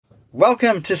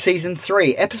Welcome to Season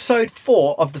 3, Episode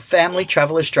 4 of the Family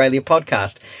Travel Australia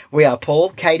podcast. We are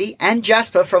Paul, Katie and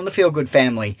Jasper from the Feel Good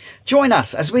family. Join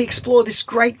us as we explore this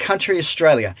great country,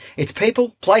 Australia, its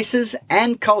people, places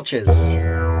and cultures.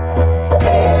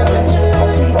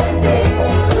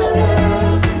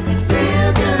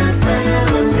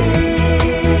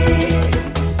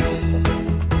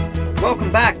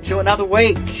 Welcome back to another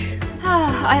week.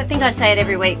 I think I say it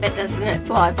every week, but doesn't it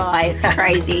fly by? It's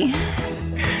crazy.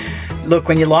 Look,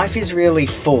 when your life is really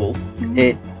full,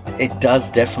 it does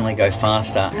definitely go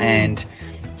faster. And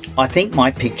I think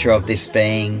my picture of this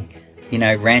being,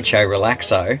 Rancho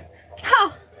Relaxo.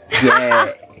 Oh.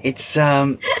 Yeah, it's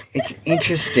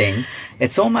interesting.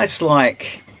 It's almost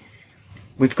like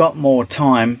we've got more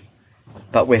time,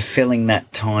 but we're filling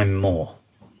that time more.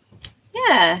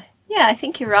 Yeah, I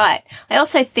think you're right. I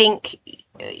also think,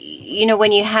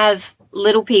 when you have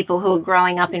little people who are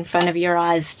growing up in front of your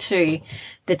eyes too,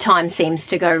 the time seems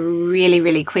to go really,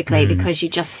 really quickly because you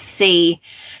just see,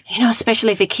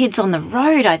 especially for kids on the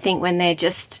road, I think when they're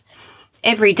just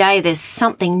every day there's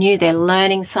something new, they're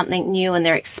learning something new and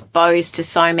they're exposed to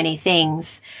so many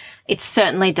things. It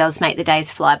certainly does make the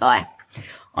days fly by.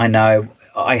 I know.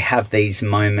 I have these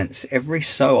moments every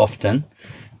so often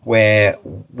where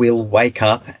we'll wake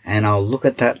up and I'll look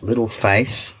at that little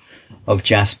face of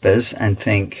Jasper's and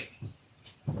think,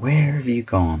 where have you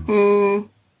gone?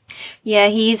 Yeah,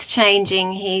 he is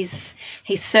changing. He's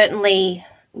certainly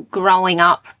growing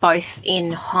up both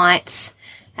in height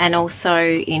and also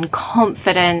in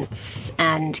confidence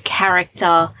and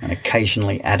character. And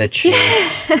occasionally attitude.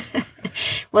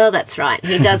 Well, that's right.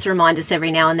 He does remind us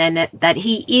every now and then that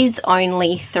he is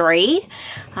only 3.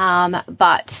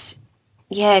 But,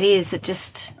 yeah, it is. It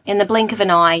just, in the blink of an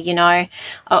eye,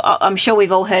 I'm sure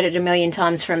we've all heard it a million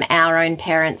times from our own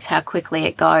parents, how quickly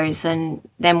it goes. And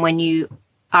then when you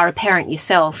are a parent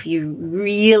yourself, you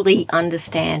really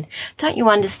understand. Don't you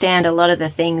understand a lot of the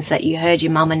things that you heard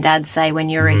your mum and dad say when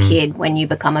you were a kid, when you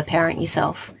become a parent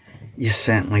yourself? You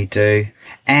certainly do.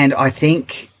 And I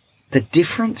think the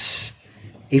difference,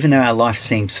 even though our life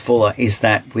seems fuller, is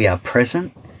that we are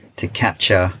present to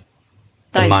capture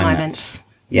those the moments.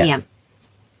 Yeah.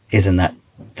 Isn't that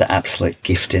the absolute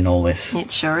gift in all this?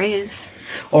 It sure is.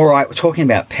 All right, we're talking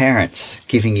about parents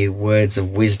giving you words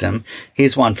of wisdom.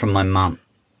 Here's one from my mum.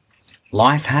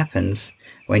 Life happens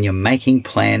when you're making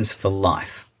plans for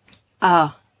life.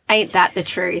 Oh, ain't that the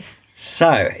truth?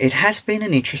 So, it has been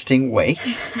an interesting week.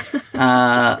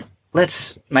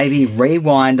 Let's maybe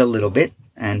rewind a little bit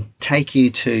and take you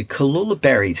to Cooloola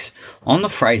Berries on the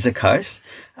Fraser Coast,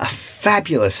 a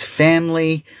fabulous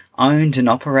family-owned and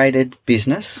operated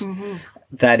business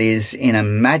that is in a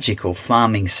magical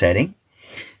farming setting.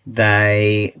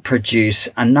 They produce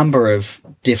a number of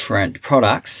different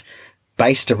products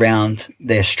based around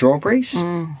their strawberries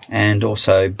and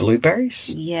also blueberries.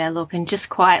 Yeah, look, and just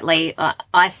quietly,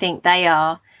 I think they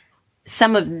are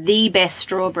some of the best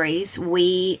strawberries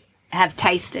we have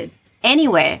tasted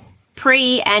anywhere,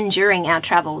 pre and during our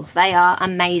travels. They are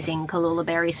amazing, Cooloola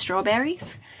Berry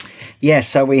strawberries. Yeah,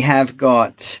 so we have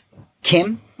got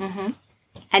Kim.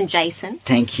 And Jason.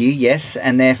 Thank you, yes,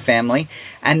 and their family.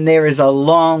 And there is a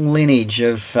long lineage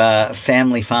of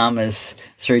family farmers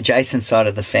through Jason's side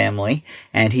of the family,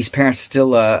 and his parents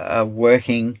still are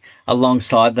working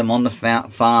alongside them on the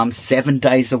farm 7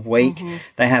 days a week.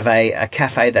 They have a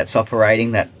cafe that's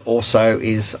operating that also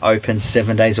is open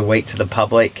 7 days a week to the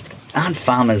public. Aren't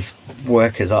farmers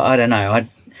workers? I don't know.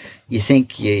 You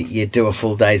think you do a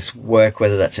full day's work,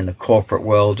 whether that's in the corporate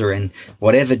world or in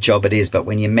whatever job it is, but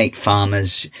when you meet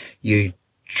farmers, you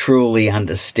truly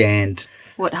understand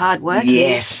what hard work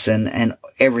is. And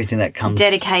everything that comes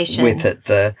dedication with it,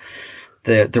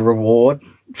 the reward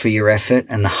for your effort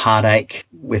and the heartache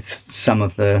with some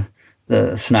of the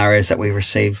scenarios that we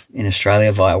receive in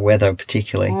Australia via weather,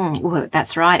 particularly. Well,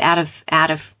 that's right, out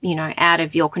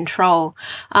of your control.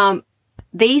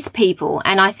 These people,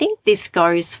 and I think this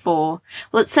goes for,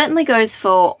 it certainly goes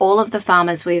for all of the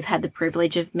farmers we've had the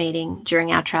privilege of meeting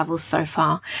during our travels so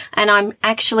far. And I'm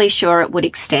actually sure it would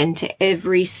extend to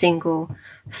every single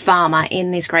farmer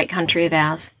in this great country of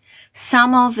ours.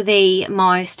 Some of the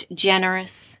most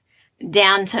generous,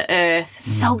 down-to-earth,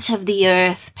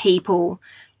 salt-of-the-earth people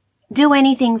do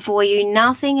anything for you.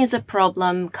 Nothing is a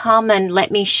problem. Come and let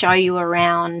me show you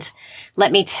around.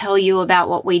 Let me tell you about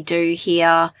what we do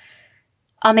here.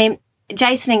 I mean,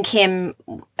 Jason and Kim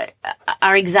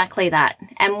are exactly that.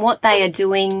 And what they are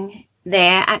doing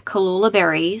there at Cooloola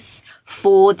Berries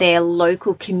for their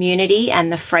local community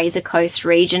and the Fraser Coast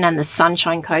region and the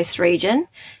Sunshine Coast region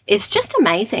is just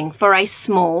amazing for a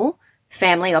small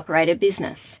family-operated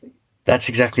business. That's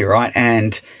exactly right.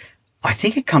 And I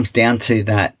think it comes down to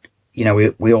that,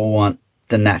 we all want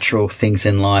the natural things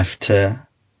in life to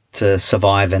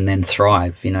survive and then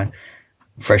thrive,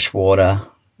 fresh water,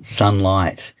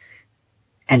 sunlight,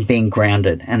 and being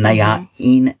grounded. And they are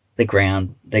in the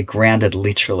ground. They're grounded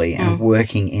literally and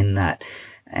working in that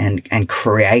and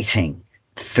creating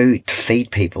food to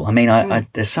feed people. I mean,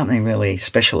 there's something really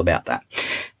special about that.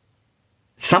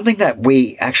 Something that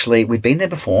we've been there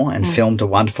before and filmed a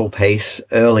wonderful piece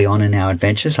early on in our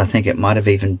adventures. I think it might have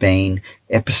even been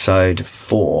episode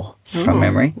 4 from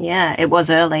memory. Yeah, it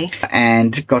was early.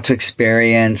 And got to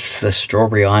experience the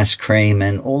strawberry ice cream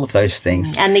and all of those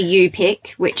things. And the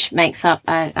U-Pick, which makes up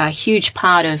a huge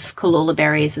part of Cooloola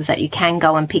Berries, is that you can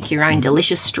go and pick your own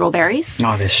delicious strawberries.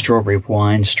 Oh, there's strawberry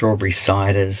wine, strawberry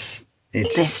ciders.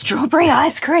 There's strawberry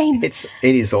ice cream. It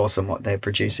is awesome what they're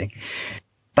producing.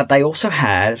 But they also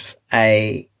have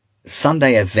a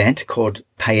Sunday event called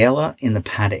Paella in the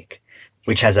Paddock,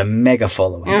 which has a mega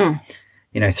following.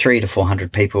 300 to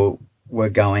 400 people were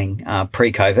going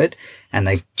pre-COVID, and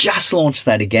they've just launched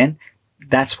that again.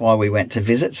 That's why we went to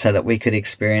visit, so that we could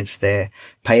experience their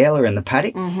Paella in the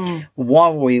Paddock.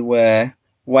 While we were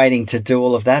waiting to do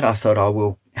all of that, I thought I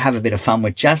will have a bit of fun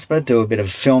with Jasper, do a bit of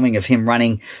filming of him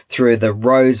running through the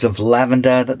rows of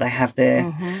lavender that they have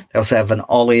there. They also have an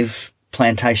olive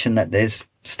plantation that there's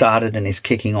started and is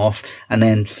kicking off, and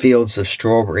then fields of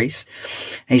strawberries.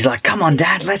 And he's like, come on,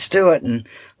 Dad, let's do it, and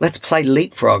let's play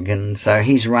leapfrog. And so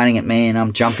he's running at me and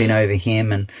I'm jumping over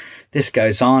him, and this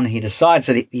goes on. He decides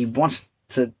that he wants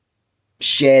to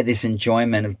share this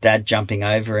enjoyment of Dad jumping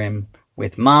over him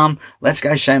with Mum. Let's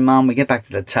go show Mum. We get back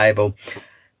to the table.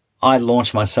 I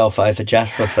launch myself over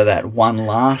Jasper for that one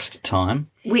last time.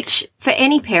 Which, for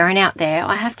any parent out there,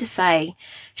 I have to say,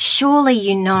 surely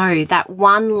you know that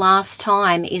one last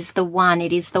time is the one.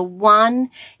 It is the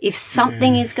one. If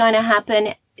something is going to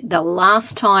happen, the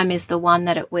last time is the one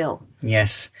that it will.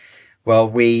 Yes. Well,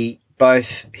 we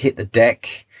both hit the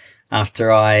deck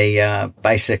after I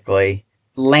basically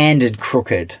landed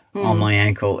crooked on my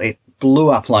ankle. It blew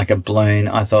up like a balloon.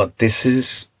 I thought, this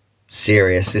is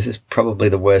serious. This is probably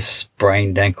the worst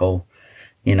sprained ankle,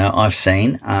 I've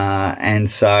seen. And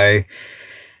so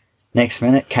next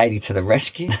minute, Katie to the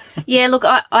rescue. Yeah, look,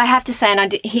 I have to say, and I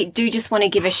do just want to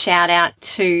give a shout out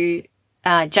to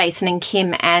Jason and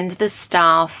Kim and the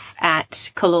staff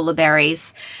at Cooloola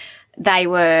Berries. They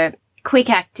were quick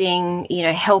acting,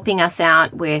 helping us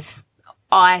out with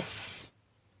ice,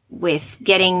 with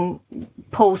getting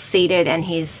Paul seated and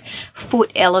his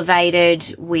foot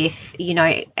elevated, with,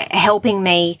 helping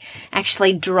me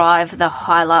actually drive the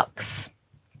Hilux,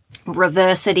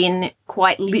 reverse it in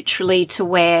quite literally to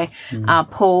where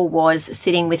Paul was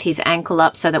sitting with his ankle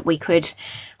up, so that we could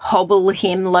hobble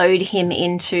him, load him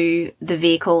into the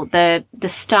vehicle. The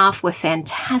staff were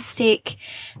fantastic.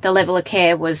 The level of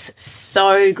care was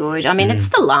so good. I mean, it's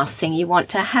the last thing you want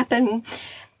to happen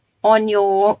on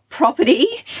your property,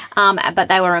 but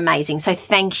they were amazing. So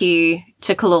thank you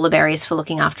to Cooloola Berries for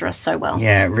looking after us so well.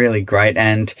 Yeah, really great.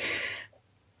 And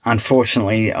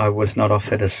unfortunately, I was not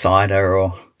offered a cider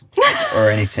or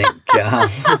anything.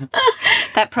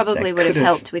 That probably would have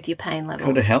helped with your pain levels.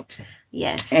 Could have helped.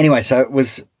 Yes. Anyway, so it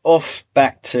was off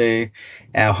back to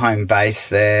our home base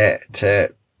there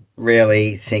to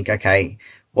really think, okay,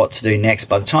 what to do next.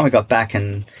 By the time we got back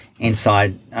and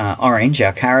inside Orange,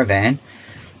 our caravan,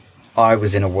 I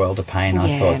was in a world of pain. Yeah.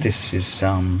 I thought, this is...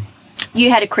 You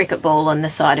had a cricket ball on the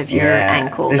side of your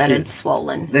ankle that had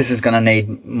swollen. This is going to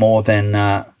need more than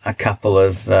a couple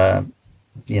of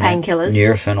painkillers,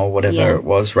 Nurofen or whatever it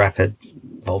was, Rapid,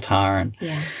 Voltaren.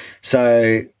 Yeah.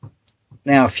 So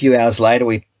now a few hours later,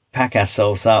 we pack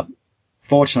ourselves up.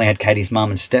 Fortunately, I had Katie's mum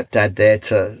and stepdad there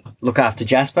to look after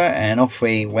Jasper, and off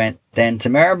we went then to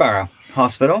Maryborough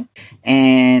Hospital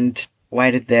and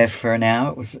waited there for an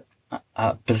hour. It was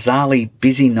a bizarrely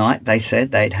busy night. They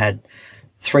said they'd had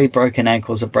 3 broken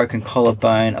ankles, a broken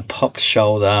collarbone, a popped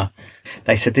shoulder.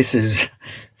 They said this is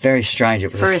very strange.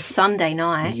 It was for a Sunday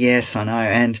night. Yes, I know.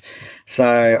 And so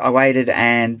I waited,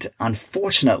 and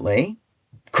unfortunately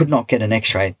could not get an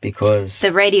x-ray because the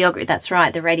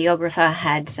radiographer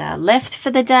had left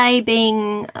for the day,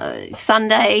 being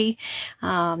Sunday.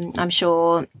 I'm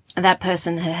sure that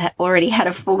person had already had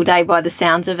a full day by the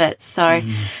sounds of it. So,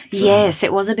 yes,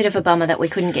 it was a bit of a bummer that we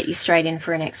couldn't get you straight in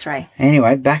for an x-ray.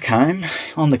 Anyway, back home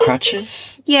on the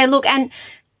crutches. Yeah, look, and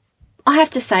I have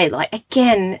to say,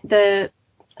 again, the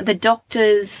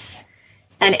doctors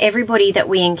and everybody that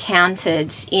we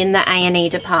encountered in the A&E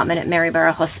department at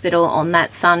Maryborough Hospital on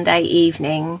that Sunday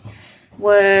evening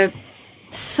were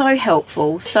so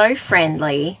helpful, so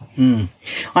friendly.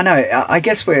 I know. I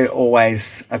guess we're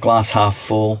always a glass half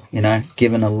full,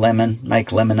 given a lemon,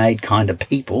 make lemonade kind of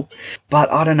people.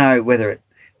 But I don't know whether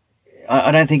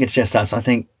I don't think it's just us. I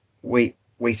think we,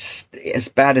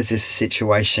 as bad as this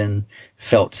situation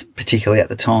felt, particularly at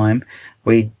the time,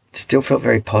 we still felt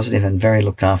very positive and very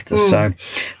looked after. So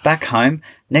back home,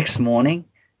 next morning,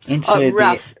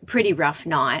 pretty rough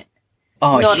night.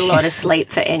 Oh, Not a lot of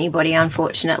sleep for anybody,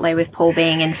 unfortunately, with Paul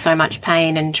being in so much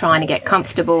pain and trying to get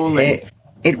comfortable.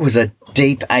 It was a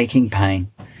deep aching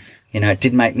pain. It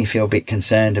did make me feel a bit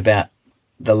concerned about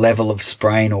the level of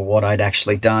sprain or what I'd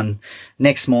actually done.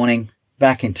 Next morning,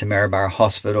 back into Maryborough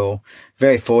Hospital.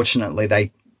 Very fortunately,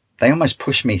 they almost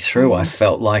pushed me through. I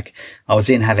felt like I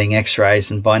was in having x-rays,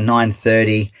 and by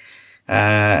 9:30,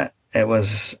 it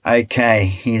was, okay,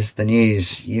 here's the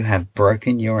news. You have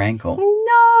broken your ankle. No!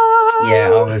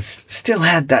 Yeah, I still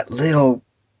had that little,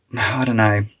 I don't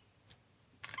know,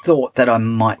 thought that I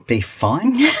might be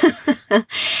fine.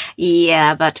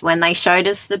 Yeah, but when they showed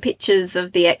us the pictures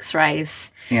of the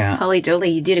x-rays, holy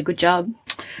dooly, you did a good job.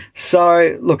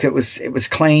 So, look, it was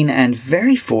clean, and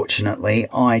very fortunately,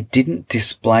 I didn't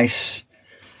displace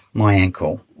my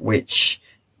ankle, which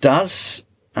does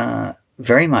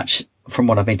very much, from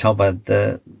what I've been told by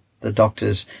the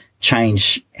doctors,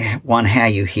 change, one, how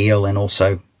you heal, and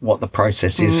also what the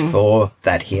process is for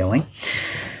that healing.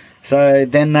 So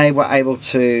then they were able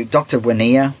to, Dr.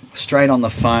 Winia, straight on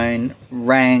the phone,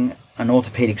 rang an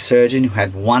orthopedic surgeon who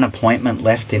had one appointment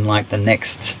left in like the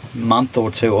next month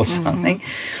or two or something,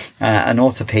 an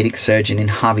orthopedic surgeon in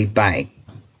Hervey Bay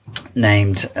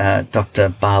named Dr.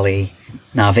 Bali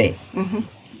Navi.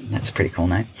 That's a pretty cool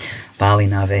name, Bali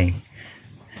Navi.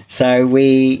 So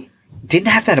we didn't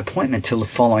have that appointment till the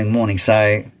following morning.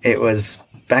 So it was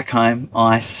back home,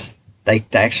 ice. They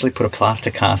actually put a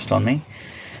plaster cast on me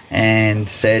and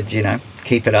said,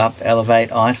 keep it up,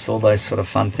 elevate, ice, all those sort of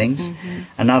fun things.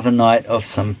 Another night of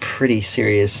some pretty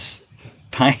serious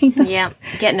pain. Yeah,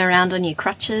 getting around on your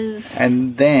crutches.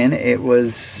 And then it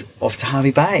was off to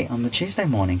Hervey Bay on the Tuesday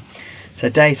morning. So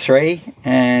day 3,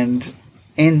 and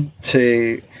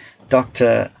into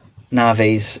Dr.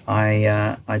 Navi's,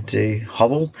 I do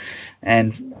hobble,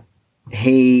 and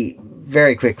he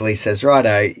very quickly says,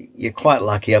 righto, you're quite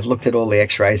lucky. I've looked at all the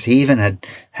x-rays. He even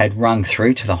had rung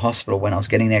through to the hospital when I was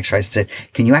getting the x-rays and said,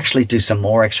 can you actually do some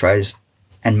more x-rays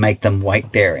and make them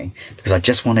weight-bearing? Because I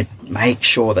just want to make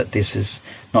sure that this is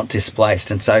not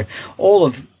displaced. And so all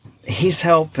of his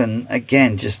help, and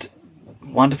again, just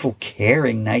wonderful,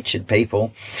 caring, natured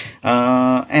people.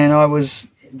 And I was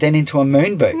then into a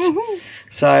moon boot.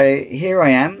 So here I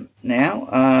am now.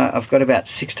 I've got about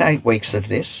 6 to 8 weeks of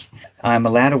this. I'm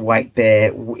allowed to weight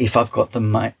bear if I've got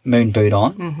the moon boot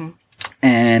on.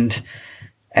 And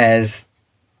as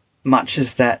much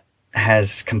as that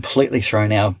has completely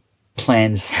thrown our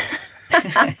plans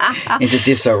into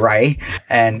disarray,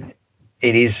 and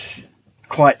it is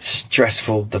quite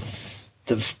stressful,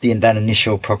 that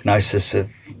initial prognosis of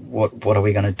what are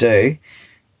we going to do,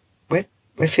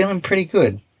 we're feeling pretty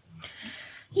good.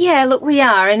 Yeah, look, we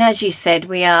are. And as you said,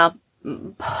 we are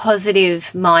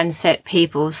positive mindset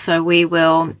people, so we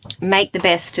will make the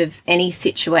best of any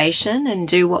situation and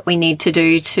do what we need to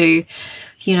do to,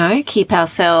 keep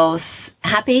ourselves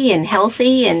happy and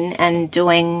healthy and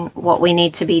doing what we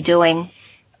need to be doing.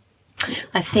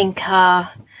 I think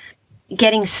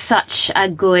getting such a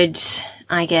good,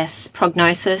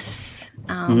 prognosis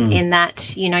in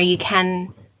that, you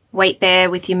can weight bear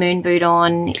with your moon boot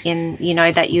on, in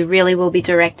that you really will be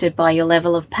directed by your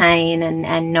level of pain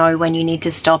and know when you need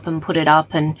to stop and put it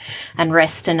up and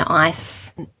rest and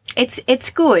ice. It's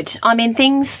good. I mean,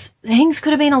 things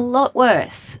could have been a lot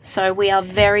worse. So we are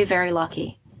very, very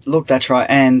lucky. Look, that's right.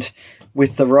 And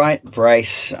with the right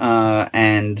brace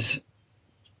and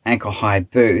ankle high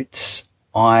boots,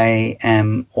 I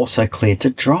am also cleared to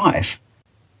drive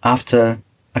after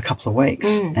a couple of weeks.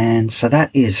 And so that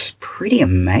is pretty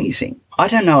amazing. I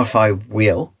don't know if I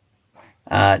will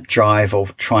drive or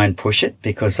try and push it,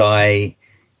 because I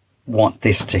want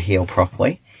this to heal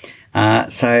properly.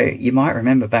 So you might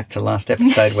remember back to last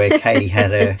episode where Katie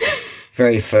had her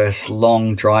very first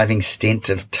long driving stint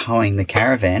of towing the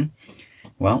caravan.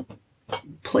 Well,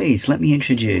 please let me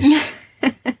introduce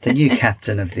the new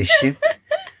captain of this ship.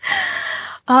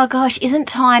 Oh, gosh, isn't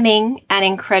timing an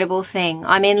incredible thing?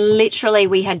 I mean, literally,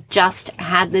 we had just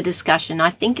had the discussion.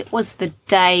 I think it was the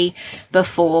day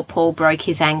before Paul broke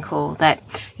his ankle that,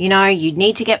 you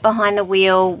need to get behind the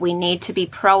wheel. We need to be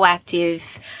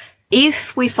proactive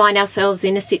if we find ourselves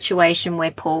in a situation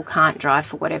where Paul can't drive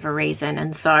for whatever reason.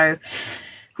 And so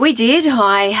We did.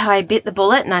 I bit the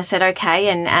bullet and I said, okay.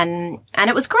 And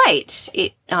it was great.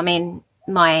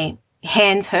 My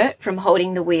hands hurt from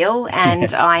holding the wheel and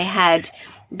Yes. I had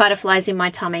butterflies in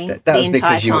my tummy That the was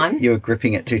entire because time. you were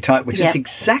gripping it too tight, which Yep. is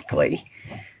exactly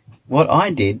what I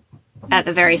did. At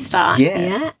the very start.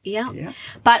 Yeah. Yeah.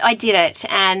 But I did it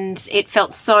and it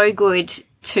felt so good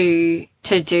to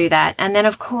do that. And then,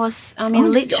 of course,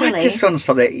 literally. I just want to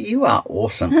stop there. You are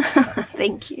awesome.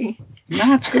 Thank you.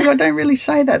 No, it's good. I don't really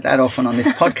say that often on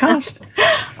this podcast.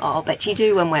 Oh, but you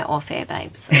do when we're off air,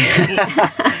 babe. So.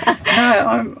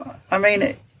 No,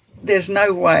 there's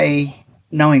no way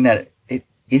knowing that it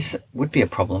would be a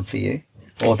problem for you,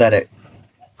 or that it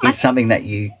is something that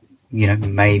you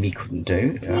maybe couldn't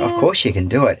do. Of course you can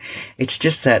do it. It's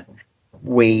just that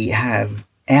we have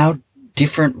our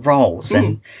different roles,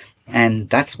 and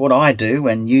that's what I do,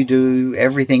 and you do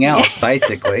everything else,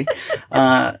 basically.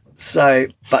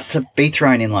 But to be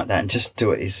thrown in like that and just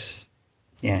do it is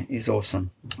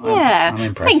awesome. I'm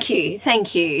impressed.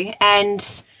 Thank you.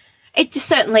 And it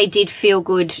certainly did feel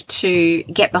good to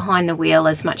get behind the wheel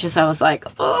as much as I was like,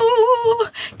 oh,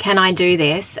 can I do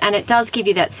this? And it does give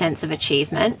you that sense of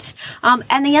achievement.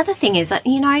 And the other thing is that,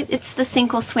 it's the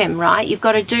sink or swim, right? You've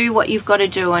got to do what you've got to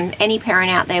do. And any parent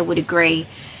out there would agree,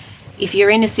 if you're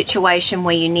in a situation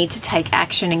where you need to take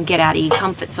action and get out of your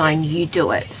comfort zone, you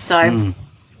do it. So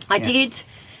I did.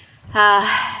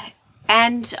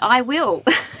 And I will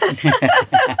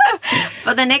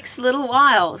for the next little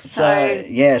while. So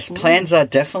yes, plans are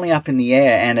definitely up in the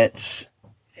air, and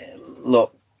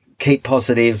keep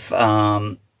positive.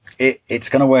 It's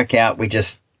going to work out. We're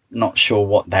just not sure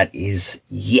what that is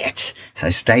yet. So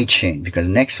stay tuned, because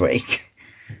next week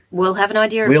we'll have an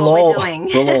idea of what we're doing.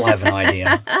 We'll all have an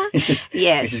idea.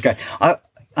 Yes. Which is great.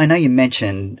 I know you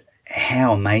mentioned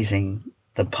how amazing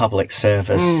the public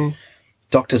service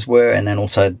doctors were, and then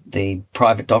also the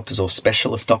private doctors or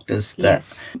specialist doctors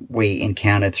that we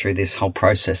encountered through this whole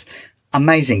process.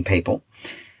 Amazing people.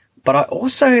 But I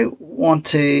also want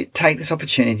to take this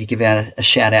opportunity to give out a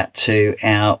shout out to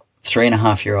our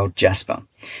 3.5-year-old Jasper.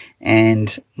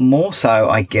 And more so,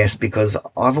 I guess, because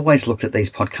I've always looked at these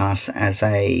podcasts as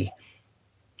a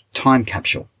time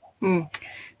capsule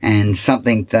and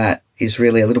something that is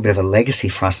really a little bit of a legacy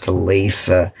for us to leave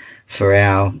for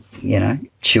our,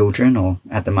 children, or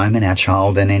at the moment our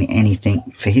child, and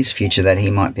anything for his future that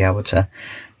he might be able to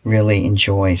really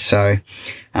enjoy. So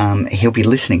he'll be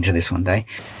listening to this one day.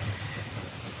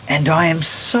 And I am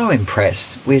so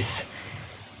impressed with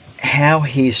how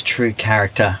his true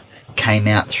character came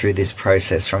out through this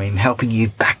process, from him helping you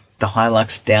back the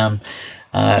Hilux down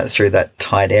through that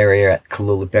tight area at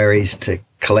Cooloola Berries to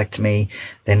collect me,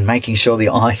 then making sure the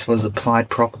ice was applied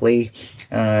properly,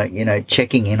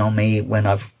 checking in on me when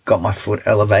I've got my foot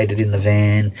elevated in the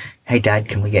van. Hey, Dad,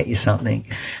 can we get you something?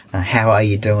 How are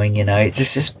you doing? It's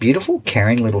just this beautiful,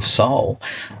 caring little soul.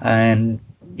 And,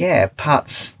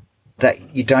 parts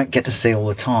that you don't get to see all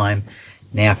the time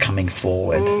now coming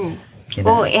forward.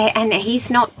 Well, and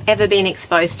he's not ever been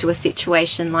exposed to a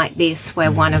situation like this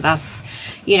where one of us,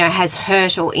 has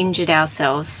hurt or injured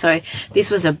ourselves. So this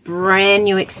was a brand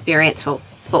new experience for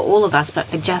all of us, but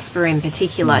for Jasper in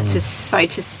particular. To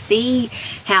see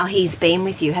how he's been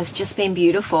with you has just been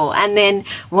beautiful. And then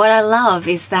what I love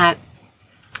is that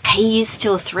he is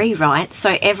still 3, right?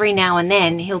 So every now and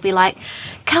then he'll be like,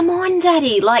 come on,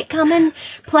 Daddy, come and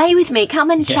play with me,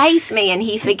 come and chase me. And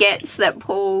he forgets that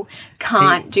Paul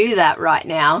can't do that right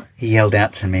now. He yelled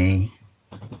out to me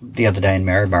the other day in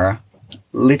Maryborough,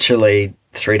 literally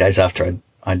 3 days after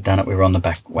I'd done it. We were on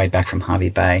the way back from Harvey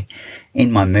Bay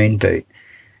in my moon boot.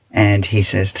 And he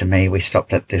says to me, we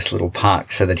stopped at this little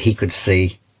park so that he could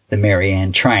see the Mary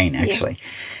Ann train, actually. Yeah.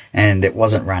 And it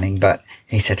wasn't running, but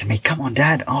he said to me, come on,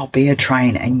 Dad, I'll be a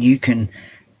train and you can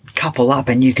couple up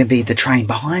and you can be the train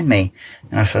behind me.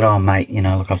 And I said, oh, mate,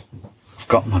 look, I've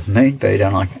got my moon boot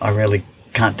and I really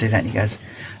can't do that. And he goes,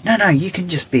 no, you can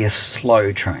just be a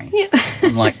slow train. Yeah.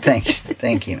 I'm like,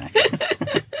 thank you, mate.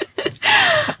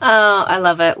 Oh, I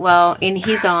love it. Well, in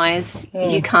his eyes,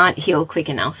 you can't heal quick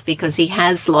enough because he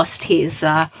has lost his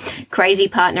crazy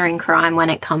partner in crime when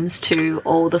it comes to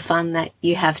all the fun that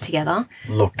you have together.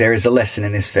 Look, there is a lesson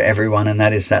in this for everyone, and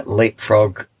that is that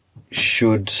leapfrog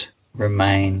should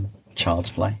remain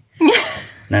child's play.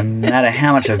 No matter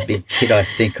how much of a big kid I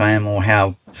think I am, or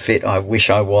how fit I wish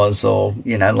I was, or,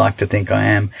 like to think I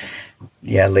am,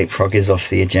 leapfrog is off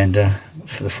the agenda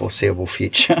for the foreseeable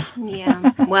future.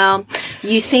 Yeah. Well,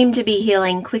 you seem to be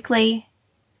healing quickly.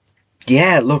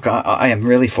 Yeah, look, I am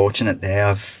really fortunate there.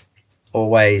 I've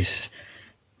always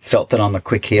felt that I'm a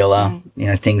quick healer. You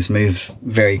know, things move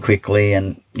very quickly,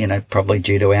 and, you know, probably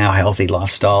due to our healthy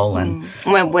lifestyle. And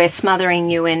we're smothering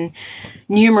you in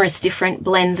numerous different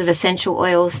blends of essential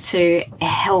oils to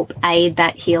help aid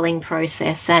that healing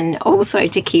process, and also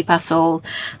to keep us all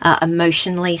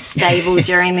emotionally stable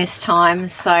during this time.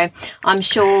 So I'm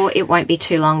sure it won't be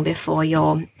too long before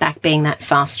you're back being that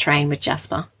fast train with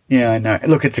Jasper. Yeah, I know.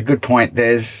 Look, it's a good point.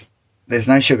 There's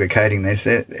no sugarcoating this.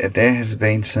 There has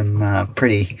been some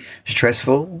pretty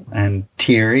stressful and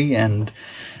teary and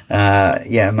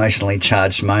emotionally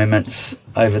charged moments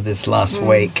over this last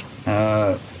week.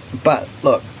 But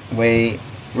look, we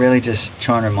really just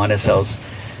try and remind ourselves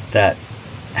that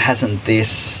hasn't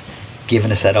this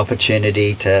given us that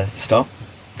opportunity to stop,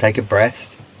 take a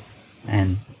breath,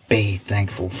 and be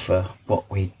thankful for what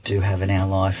we do have in our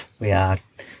life. We are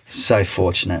so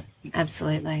fortunate.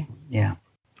 Absolutely. Yeah.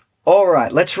 All right,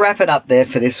 let's wrap it up there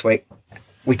for this week.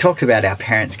 We talked about our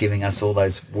parents giving us all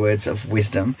those words of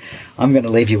wisdom. I'm going to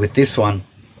leave you with this one,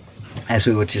 as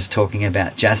we were just talking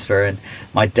about Jasper, and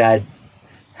my dad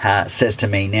says to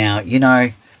me now, you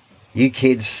know, you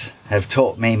kids have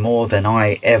taught me more than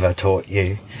I ever taught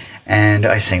you. And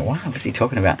I think, wow, what's he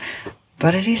talking about?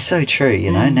 But it is so true,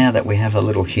 you know, now that we have a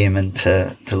little human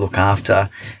to look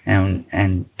after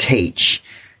and teach,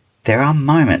 there are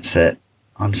moments that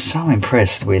I'm so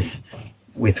impressed with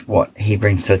what he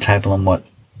brings to the table and what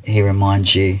he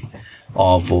reminds you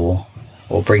of or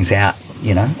brings out,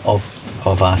 you know,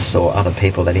 of us or other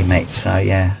people that he meets. So,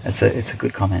 yeah, it's a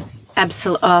good comment.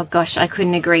 Absolutely. Oh, gosh, I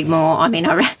couldn't agree more. I mean,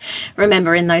 I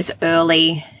remember in those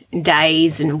early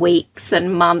days and weeks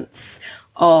and months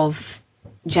of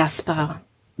Jasper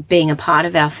being a part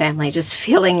of our family, just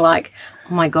feeling like,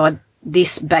 oh, my God,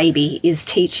 this baby is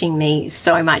teaching me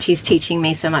so much. He's teaching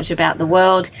me so much about the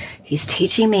world. He's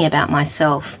teaching me about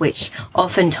myself, which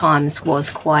oftentimes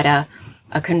was quite a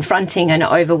confronting and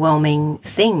overwhelming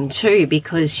thing too,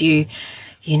 because you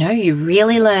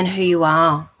really learn who you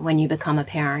are when you become a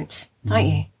parent, don't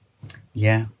you?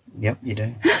 Yeah. Yep, you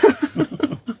do.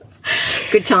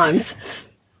 Good times.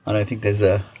 I don't think there's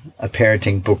a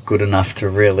parenting book good enough to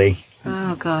really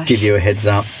give you a heads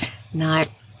up. No,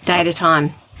 day at a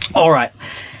time. All right.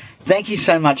 Thank you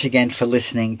so much again for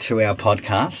listening to our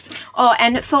podcast. Oh,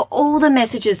 and for all the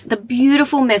messages, the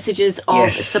beautiful messages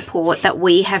of support that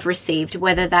we have received,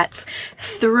 whether that's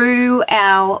through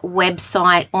our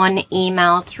website, on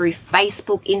email, through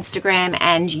Facebook, Instagram,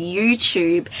 and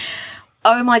YouTube.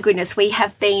 Oh my goodness, we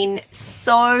have been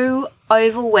so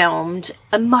overwhelmed,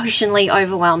 emotionally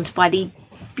overwhelmed by the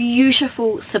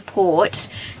beautiful support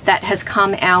that has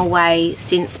come our way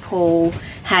since Paul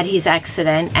had his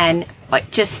accident, and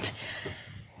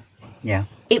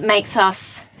it makes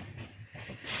us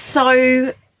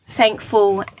so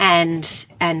thankful and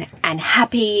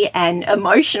happy and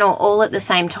emotional all at the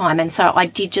same time. And so I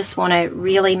did just want to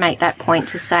really make that point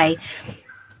to say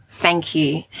thank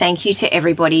you to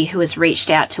everybody who has reached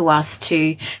out to us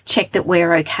to check that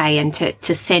we're okay and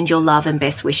to send your love and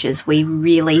best wishes. We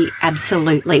really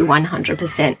absolutely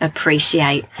 100%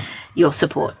 appreciate your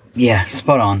support. Yeah,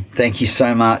 spot on. Thank you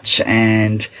so much.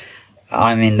 And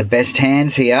I'm in the best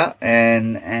hands here,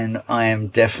 and I am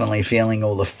definitely feeling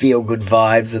all the feel-good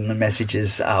vibes, and the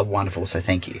messages are wonderful, so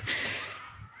thank you.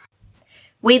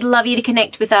 We'd love you to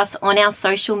connect with us on our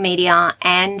social media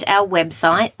and our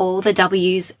website,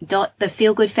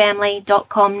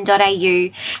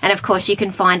 allthews.thefeelgoodfamily.com.au. And, of course, you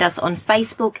can find us on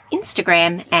Facebook,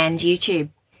 Instagram and YouTube.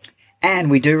 And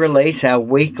we do release our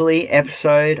weekly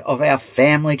episode of our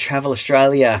Family Travel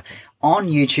Australia on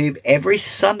YouTube every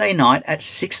Sunday night at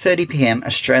 6:30 p.m.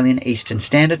 Australian Eastern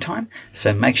Standard Time.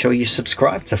 So make sure you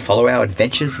subscribe to follow our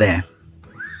adventures there.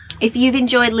 If you've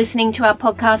enjoyed listening to our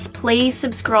podcast, please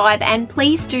subscribe and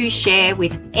please do share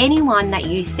with anyone that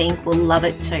you think will love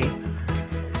it too.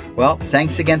 Well,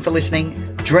 thanks again for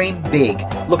listening. Dream big.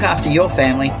 Look after your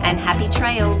family. And happy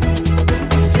trails.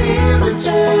 Feel the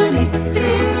journey.